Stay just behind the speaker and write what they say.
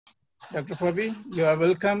Dr. Prabi, you are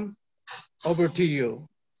welcome. Over to you.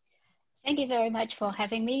 Thank you very much for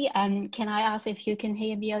having me. Can I ask if you can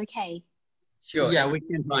hear me okay? Sure. Yeah, we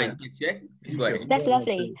can Fine. hear. Check. Please go ahead. That's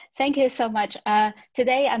lovely. Thank you so much.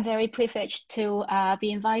 Today, I'm very privileged to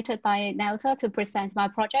be invited by NELTA to present my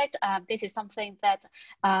project. This is something that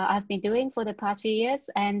I've been doing for the past few years,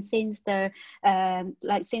 and since since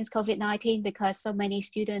COVID-19, because so many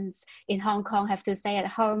students in Hong Kong have to stay at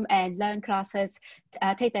home and learn classes,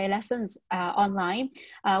 take their lessons online,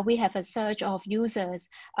 we have a surge of users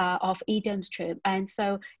of IdiomStrip, and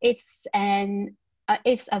so it's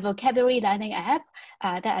a vocabulary learning app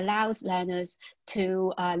that allows learners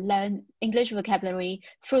to learn English vocabulary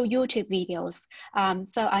through YouTube videos.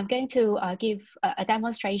 So I'm going to give a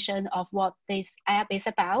demonstration of what this app is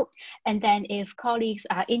about. And then if colleagues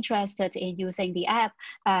are interested in using the app,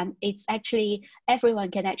 it's actually,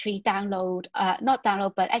 everyone can actually download, not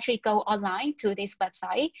download, but actually go online to this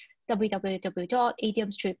website,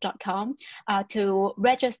 www.idiomstrip.com, to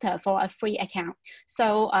register for a free account.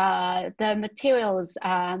 So the materials,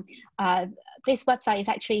 this website is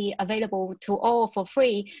actually available to all for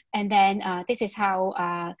free. And then this is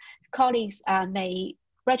how colleagues may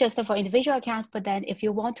register for individual accounts, but then if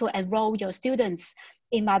you want to enroll your students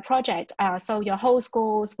in my project, so your whole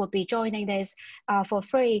schools will be joining this for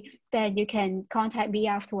free, then you can contact me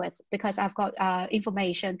afterwards, because I've got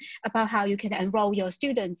information about how you can enroll your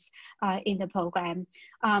students in the program.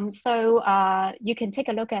 So you can take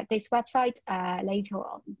a look at this website later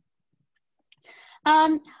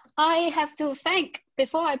on. I have to thank,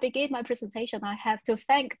 before I begin my presentation, I have to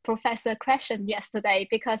thank Professor Crescent yesterday,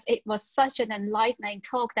 because it was such an enlightening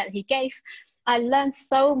talk that he gave. I learned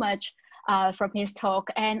so much from his talk,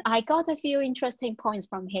 and I got a few interesting points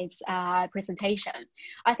from his presentation.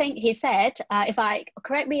 I think he said,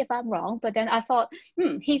 correct me if I'm wrong, but then I thought,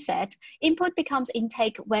 he said, input becomes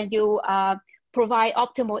intake when you provide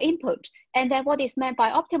optimal input. And then what is meant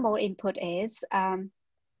by optimal input is,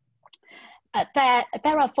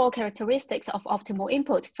 there are 4 characteristics of optimal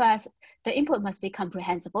input. First, the input must be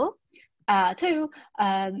comprehensible. 2,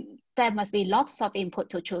 there must be lots of input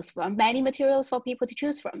to choose from, many materials for people to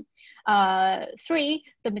choose from. 3,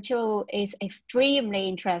 the material is extremely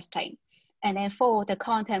interesting. And then 4, the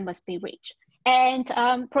content must be rich. And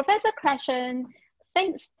Professor Crescent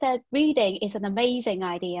thinks that reading is an amazing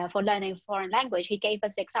idea for learning foreign language. He gave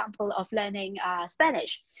us the example of learning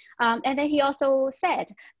Spanish. And then he also said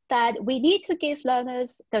that we need to give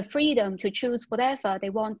learners the freedom to choose whatever they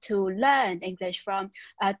want to learn English from.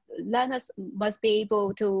 Learners must be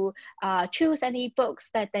able to choose any books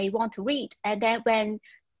that they want to read. And then when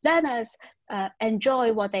learners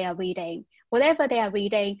enjoy what they are reading, whatever they are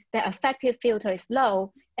reading, the affective filter is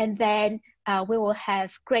low, and then we will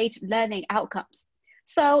have great learning outcomes.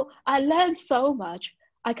 So I learned so much.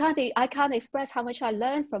 I can't express how much I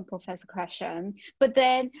learned from Professor Crescent, but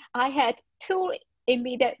then I had 2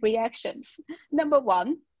 immediate reactions. Number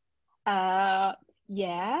 1,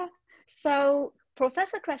 yeah. So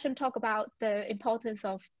Professor Crescent talked about the importance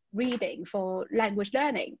of reading for language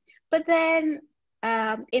learning. But then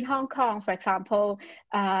in Hong Kong, for example,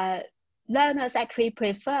 learners actually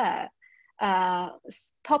prefer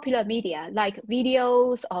popular media like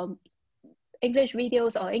videos or English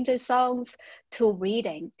videos or English songs to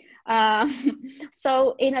reading.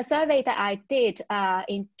 So in a survey that I did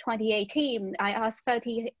in 2018, I asked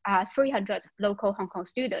 300 local Hong Kong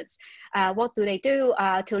students, what do they do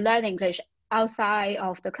to learn English outside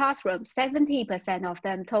of the classroom? 70% of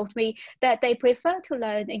them told me that they prefer to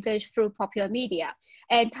learn English through popular media.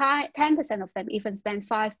 And 10% of them even spend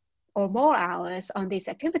 5 or more hours on this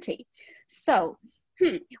activity. So,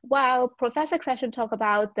 while Professor Crescent talked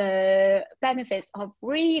about the benefits of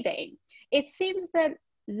reading, it seems that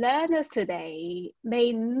learners today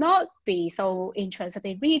may not be so interested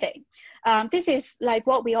in reading. This is like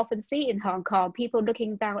what we often see in Hong Kong, people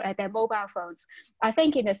looking down at their mobile phones. I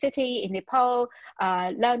think in the city, in Nepal,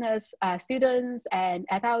 learners, students and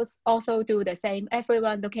adults also do the same,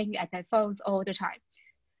 everyone looking at their phones all the time.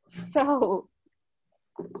 So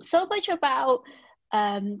much about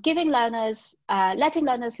letting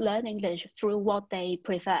learners learn English through what they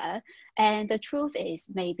prefer. And the truth is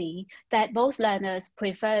maybe that most learners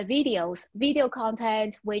prefer video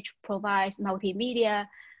content, which provides multimedia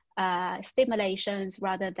stimulations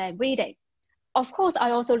rather than reading. Of course,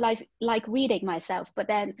 I also like reading myself, but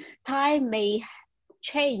then time may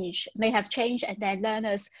have changed, and then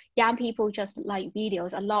young people just like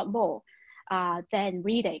videos a lot more than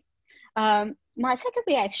reading. My second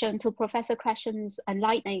reaction to Professor Crescent's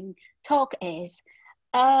enlightening talk is,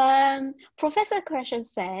 Professor Krashen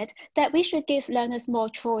said that we should give learners more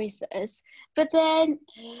choices, but then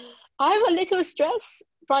I'm a little stressed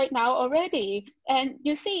right now already. And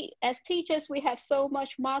you see, as teachers, we have so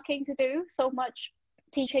much marking to do, so much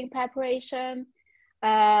teaching preparation.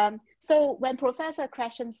 So when Professor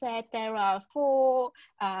Krashen said there are four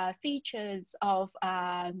features of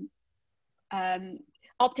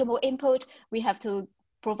optimal input, we have to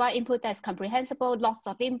provide input that's comprehensible, lots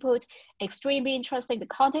of input, extremely interesting, the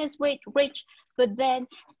content is rich, but then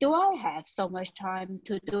do I have so much time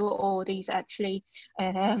to do all these actually?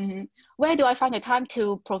 Where do I find the time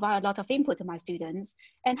to provide a lot of input to my students?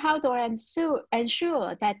 And how do I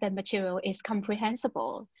ensure that the material is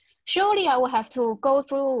comprehensible? Surely I will have to go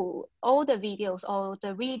through all the videos or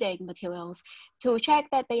the reading materials to check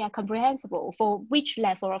that they are comprehensible for which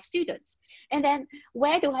level of students. And then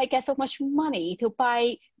where do I get so much money to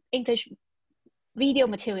buy English video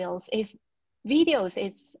materials if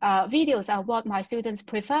videos are what my students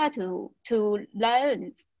prefer to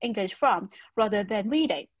learn English from rather than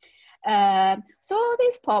reading? So all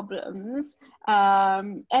these problems,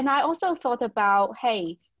 and I also thought about,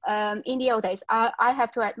 hey, in the old days, I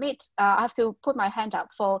have to admit, I have to put my hand up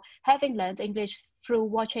for having learned English through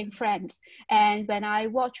watching Friends. And when I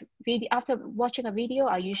watch video, after watching a video,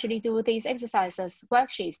 I usually do these exercises,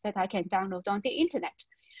 worksheets that I can download on the internet.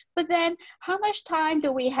 But then how much time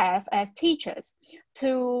do we have as teachers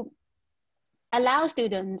to allow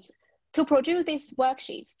students to produce these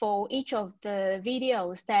worksheets for each of the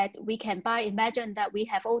videos that we can buy? Imagine that we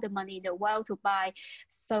have all the money in the world to buy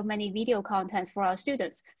so many video contents for our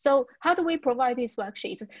students. So how do we provide these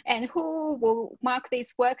worksheets? And who will mark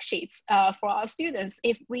these worksheets for our students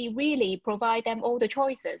if we really provide them all the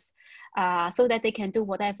choices so that they can do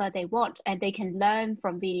whatever they want and they can learn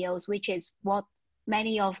from videos, which is what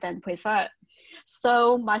many of them prefer?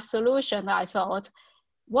 So my solution, I thought,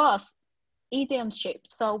 was Idiom Strip.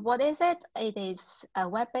 So what is it? It is a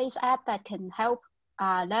web-based app that can help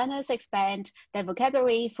learners expand their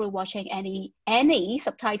vocabulary through watching any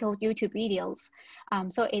subtitled YouTube videos.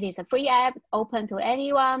 So it is a free app, open to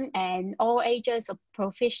anyone and all ages of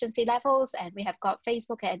proficiency levels. And we have got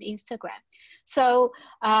Facebook and Instagram. So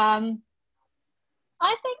I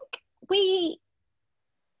think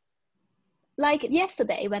like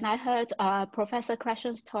yesterday when I heard Professor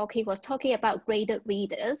Krashen's talk, he was talking about graded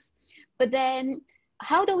readers. But then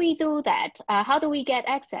how do we do that? How do we get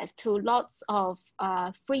access to lots of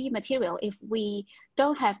free material if we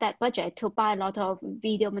don't have that budget to buy a lot of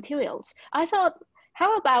video materials? I thought,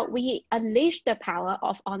 how about we unleash the power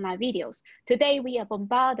of online videos? Today, we are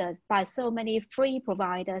bombarded by so many free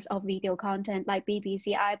providers of video content like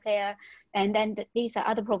BBC iPlayer, and then these are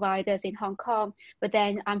other providers in Hong Kong. But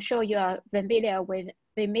then I'm sure you are familiar with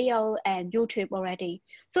Vimeo and YouTube already.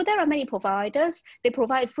 So there are many providers. They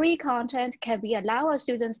provide free content. Can we allow our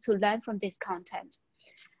students to learn from this content?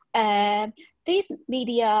 These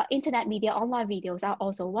media, internet media, online videos are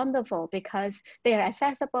also wonderful because they are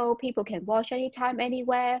accessible. People can watch anytime,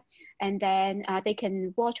 anywhere, and then they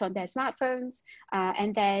can watch on their smartphones.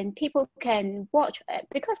 And then people can watch,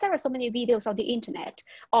 because there are so many videos on the internet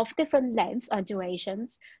of different lengths and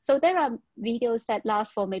durations. So there are videos that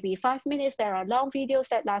last for maybe 5 minutes. There are long videos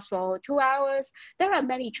that last for 2 hours. There are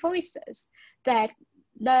many choices that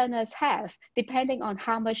learners have depending on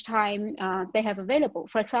how much time they have available.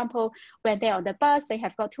 For example, when they're on the bus, they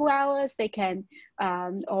have got 2 hours, they can,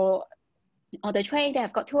 or on the train, they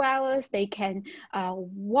have got 2 hours, they can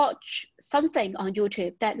watch something on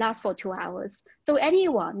YouTube that lasts for 2 hours. So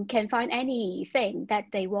anyone can find anything that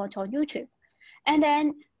they want on YouTube. And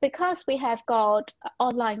then because we have got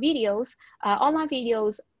online videos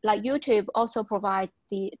like YouTube also provide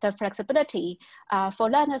the flexibility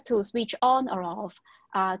for learners to switch on or off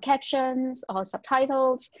captions or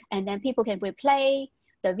subtitles, and then people can replay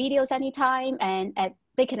the videos anytime and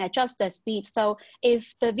they can adjust the speed. So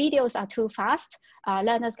if the videos are too fast,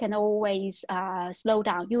 learners can always slow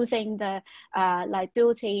down using the like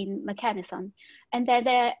built-in mechanism. And then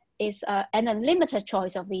there is an unlimited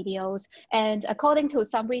choice of videos. And according to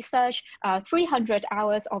some research, 300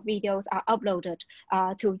 hours of videos are uploaded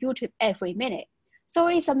to YouTube every minute. So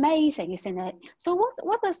it's amazing, isn't it? So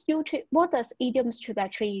what does Idiom Strip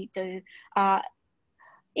actually do?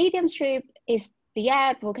 Idiom Strip is the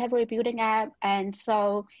app, vocabulary building app. And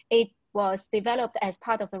so it was developed as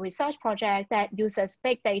part of a research project that uses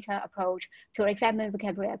big data approach to examine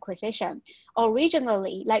vocabulary acquisition.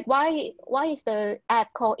 Originally, like why is the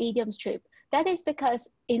app called Idiom Strip? That is because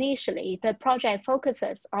initially the project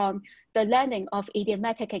focuses on the learning of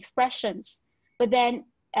idiomatic expressions. But then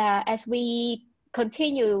as we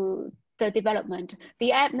continue the development.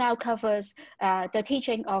 The app now covers the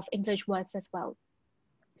teaching of English words as well.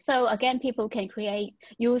 So again, people can create,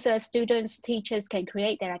 users, students, teachers can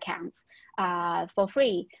create their accounts for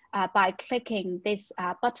free by clicking this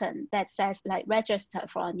button that says like register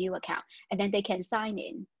for a new account, and then they can sign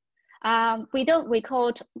in. We don't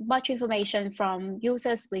record much information from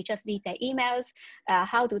users. We just need their emails.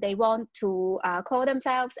 How do they want to call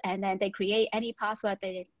themselves? And then they create any password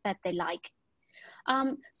that they like.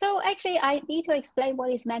 So actually, I need to explain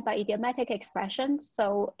what is meant by idiomatic expressions.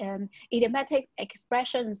 So idiomatic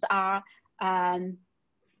expressions are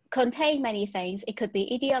contain many things. It could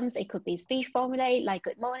be idioms, it could be speech formulae like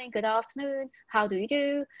good morning, good afternoon, how do you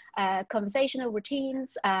do, conversational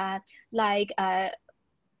routines like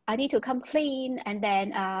I need to come clean, and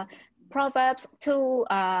then proverbs, too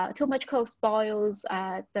much coke spoils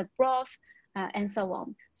the broth, and so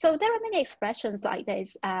on. So there are many expressions like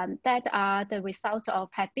this that are the result of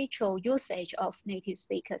habitual usage of native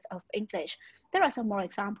speakers of English. There are some more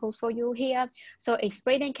examples for you here. So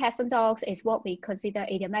explaining cats and dogs is what we consider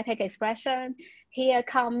idiomatic expression. Here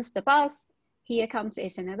comes the bus. Here comes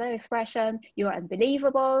is another expression. You're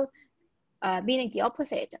unbelievable. Meaning the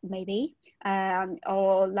opposite, maybe,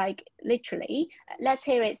 or like literally. Let's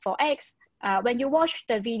hear it for X. When you watch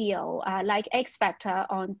the video like X Factor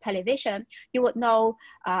on television, you would know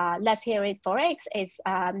let's hear it for X is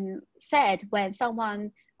said when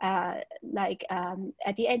someone at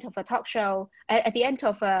the end of a talk show, at the end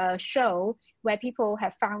of a show where people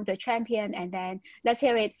have found the champion, and then let's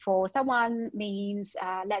hear it for someone means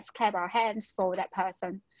let's clap our hands for that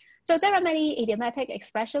person. So there are many idiomatic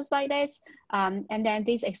expressions like this, and then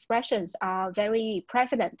these expressions are very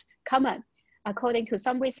prevalent, common. According to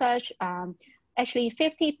some research, actually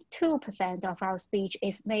 52% of our speech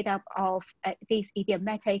is made up of these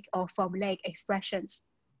idiomatic or formulaic expressions.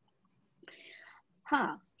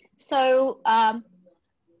 So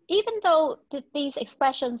even though these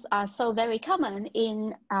expressions are so very common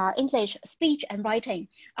in English speech and writing,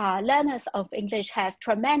 learners of English have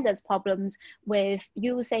tremendous problems with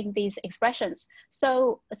using these expressions.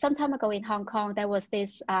 So some time ago in Hong Kong, there was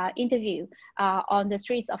this interview on the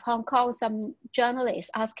streets of Hong Kong, some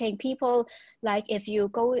journalists asking people, like if you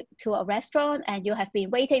go to a restaurant and you have been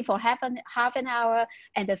waiting for half an hour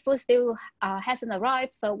and the food still hasn't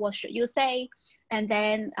arrived, so what should you say? And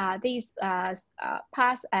then these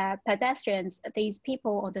pedestrians, these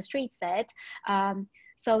people on the street said,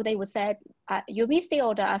 so they would say, you missed the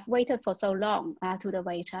order, I've waited for so long to the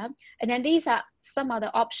waiter. And then these are some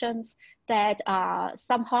other options that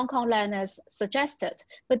some Hong Kong learners suggested.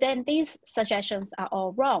 But then these suggestions are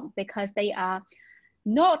all wrong because they are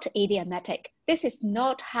not idiomatic. This is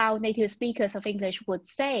not how native speakers of English would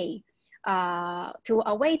say to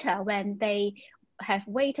a waiter when they have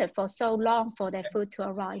waited for so long for their food to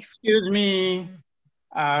arrive. Excuse me,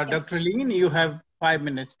 Yes. Dr. Lean, you have 5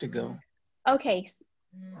 minutes to go. Okay,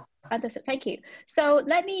 understood, thank you. So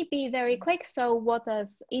let me be very quick. So what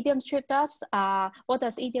does idiom strip does? What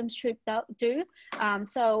does idiom strip do?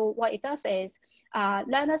 So what it does is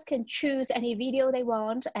learners can choose any video they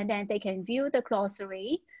want, and then they can view the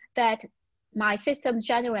glossary that my system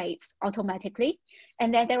generates automatically.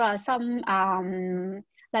 And then there are some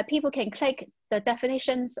like people can click the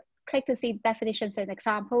definitions, click to see definitions and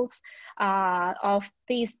examples of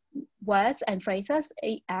these words and phrases,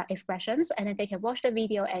 expressions, and then they can watch the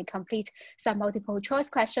video and complete some multiple choice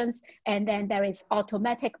questions, and then there is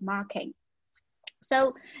automatic marking.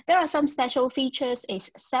 So there are some special features.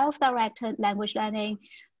 It's self-directed language learning.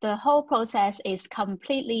 The whole process is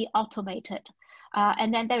completely automated.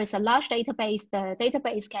 And then there is a large database. The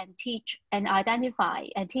database can teach and identify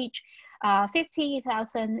and teach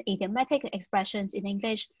 50,000 idiomatic expressions in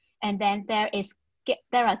English. And then there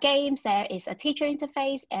are games, there is a teacher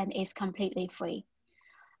interface, and it's completely free.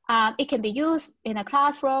 It can be used in a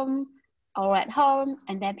classroom or at home,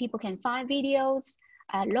 and then people can find videos,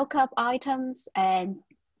 look up items, and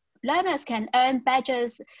learners can earn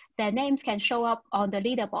badges. Their names can show up on the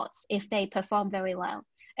leaderboards if they perform very well.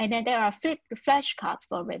 And then there are flashcards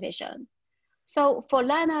for revision. So for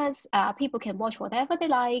learners, people can watch whatever they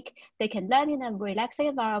like. They can learn in a relaxing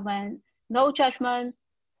environment, no judgment,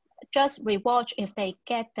 just rewatch if they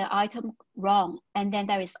get the item wrong. And then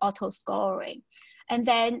there is auto scoring. And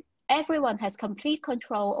then everyone has complete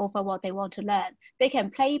control over what they want to learn. They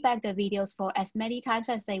can play back the videos for as many times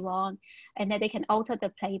as they want, and then they can alter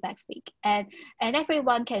the playback speed. And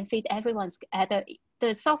everyone can fit everyone's,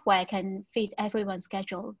 the software can fit everyone's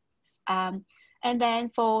schedule. And then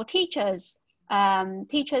for teachers,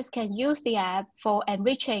 teachers can use the app for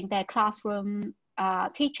enriching their classroom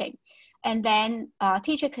teaching. And then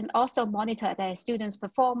teachers can also monitor their students'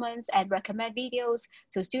 performance and recommend videos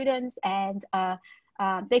to students, and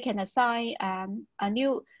they can assign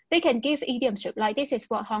they can give idiom strip. Like this is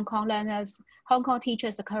what Hong Kong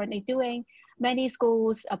teachers are currently doing. Many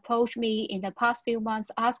schools approached me in the past few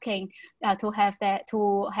months asking to have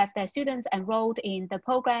their students enrolled in the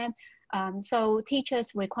program. So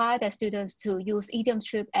teachers require their students to use idiom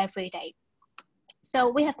strip every day.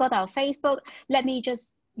 So we have got our Facebook. Let me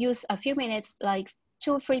just use a few minutes, like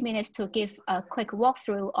 2-3 minutes, to give a quick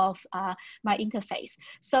walkthrough of my interface.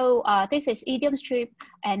 So this is idiom strip,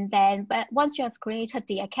 and then once you have created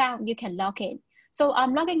the account, you can log in. So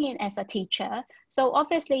I'm logging in as a teacher. So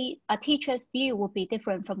obviously a teacher's view will be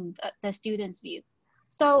different from the student's view.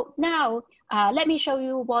 So now let me show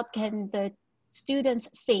you what can the students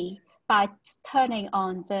see by turning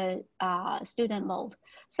on the student mode.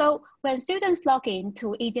 So when students log in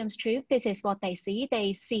to idiom strip, this is what they see.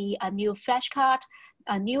 They see a new flashcard,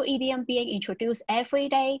 a new idiom being introduced every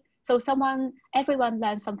day. So everyone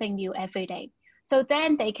learns something new every day. So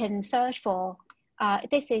then they can search for,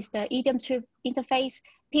 this is the idiom strip interface.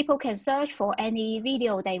 People can search for any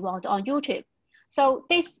video they want on YouTube. So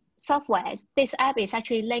this software, this app is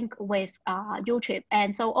actually linked with YouTube.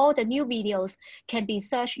 And so all the new videos can be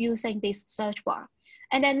searched using this search bar.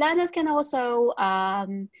 And then learners can also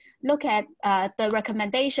look at the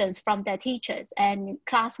recommendations from their teachers and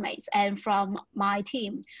classmates and from my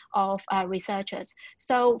team of researchers.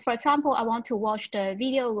 So for example, I want to watch a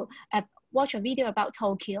video about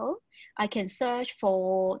Tokyo. I can search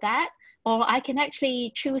for that, or I can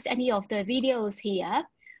actually choose any of the videos here.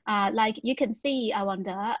 Like you can see, I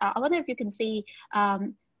wonder if you can see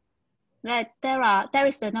that there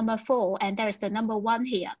is the number 4 and there is the number 1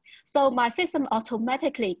 here. So my system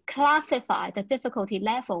automatically classify the difficulty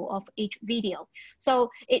level of each video.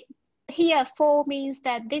 So here 4 means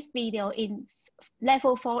that this video in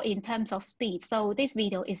level 4 in terms of speed. So this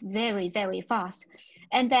video is very, very fast.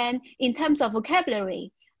 And then in terms of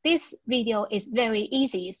vocabulary, this video is very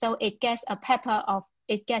easy. So it gets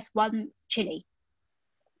 1 chili.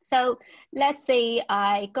 So let's say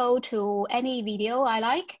I go to any video I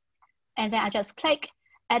like, and then I just click.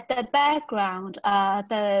 At the background,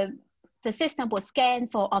 the system will scan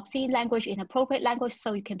for obscene language, inappropriate language,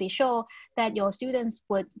 so you can be sure that your students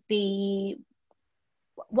would be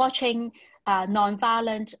watching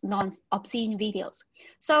non-violent, non-obscene videos.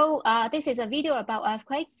 So this is a video about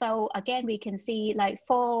earthquakes. So again, we can see like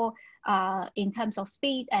 4 in terms of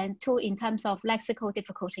speed and 2 in terms of lexical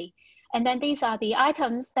difficulty. And then these are the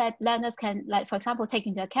items that learners can, like, for example, take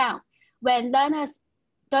into account. When learners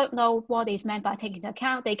don't know what is meant by take into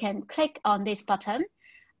account, they can click on this button,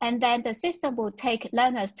 and then the system will take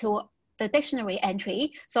learners to the dictionary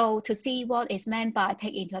entry, so to see what is meant by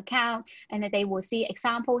take into account, and then they will see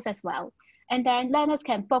examples as well. And then learners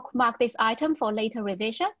can bookmark this item for later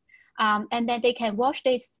revision, and then they can watch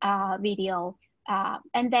this video.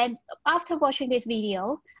 And then after watching this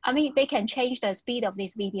video, they can change the speed of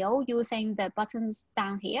this video using the buttons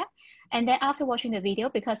down here. And then after watching the video,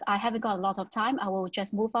 because I haven't got a lot of time, I will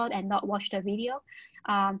just move on and not watch the video.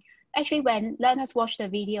 Actually, when learners watch the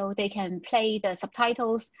video, they can play the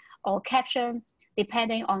subtitles or caption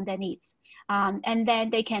depending on their needs. And then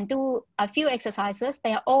they can do a few exercises.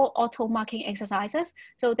 They are all auto marking exercises,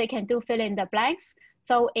 so they can do fill in the blanks.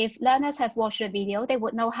 So if learners have watched the video, they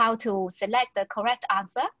would know how to select the correct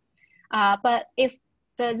answer. But if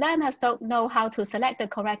the learners don't know how to select the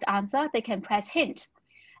correct answer, they can press hint.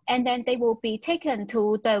 And then they will be taken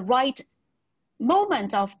to the right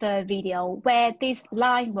moment of the video where this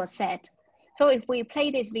line was said. So if we play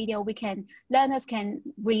this video, learners can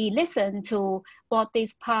re-listen to what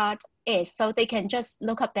this part is. So they can just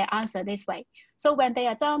look up their answer this way. So when they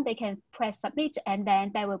are done, they can press submit, and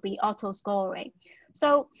then there will be auto scoring.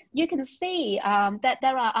 So you can see that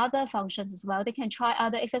there are other functions as well. They can try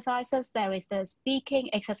other exercises. There is the speaking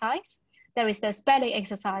exercise. There is the spelling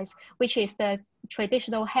exercise, which is the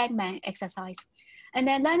traditional hangman exercise. And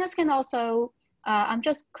then learners can also, I'm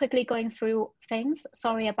just quickly going through things.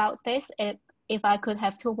 Sorry about this, if I could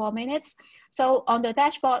have 2 more minutes. So on the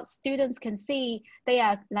dashboard, students can see they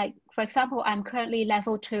are, like, for example, I'm currently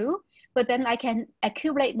level 2, but then I can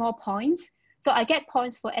accumulate more points. So I get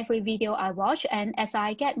points for every video I watch. And as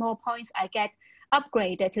I get more points, I get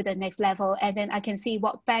upgraded to the next level. And then I can see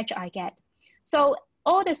what badge I get. So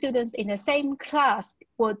all the students in the same class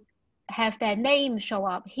would have their name show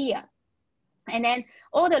up here. And then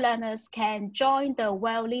all the learners can join the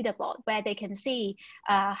world leaderboard, where they can see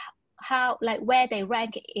where they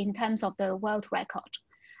rank in terms of the world record.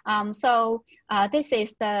 There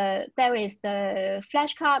is the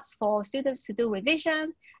flashcards for students to do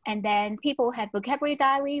revision, and then people have vocabulary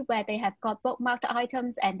diary where they have got bookmarked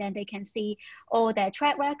items, and then they can see all their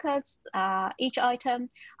track records, each item.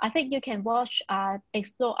 I think you can watch,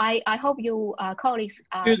 explore. I hope you colleagues,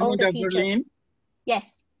 all the teachers. Lynn.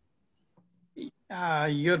 Yes.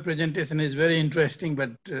 Your presentation is very interesting,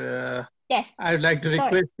 but yes, I would like to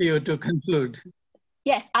request you to conclude.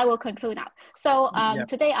 Yes, I will conclude now. So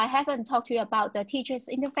today I haven't talked to you about the teacher's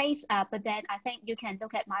interface, but then I think you can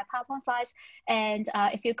look at my PowerPoint slides. And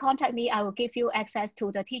if you contact me, I will give you access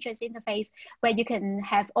to the teacher's interface where you can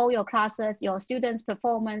have all your classes, your students'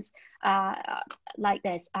 performance like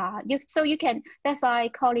this. So you can, that's why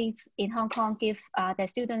colleagues in Hong Kong give their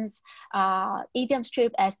students idiom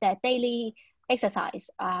strip as their daily exercise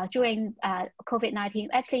during COVID-19.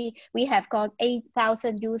 Actually, we have got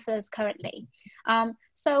 8,000 users currently.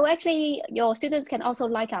 So actually, your students can also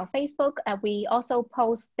like our Facebook. We also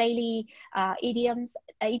post daily idiom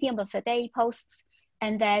of the day posts.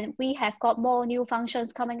 And then we have got more new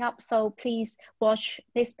functions coming up. So please watch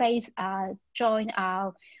this space, join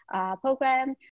our program.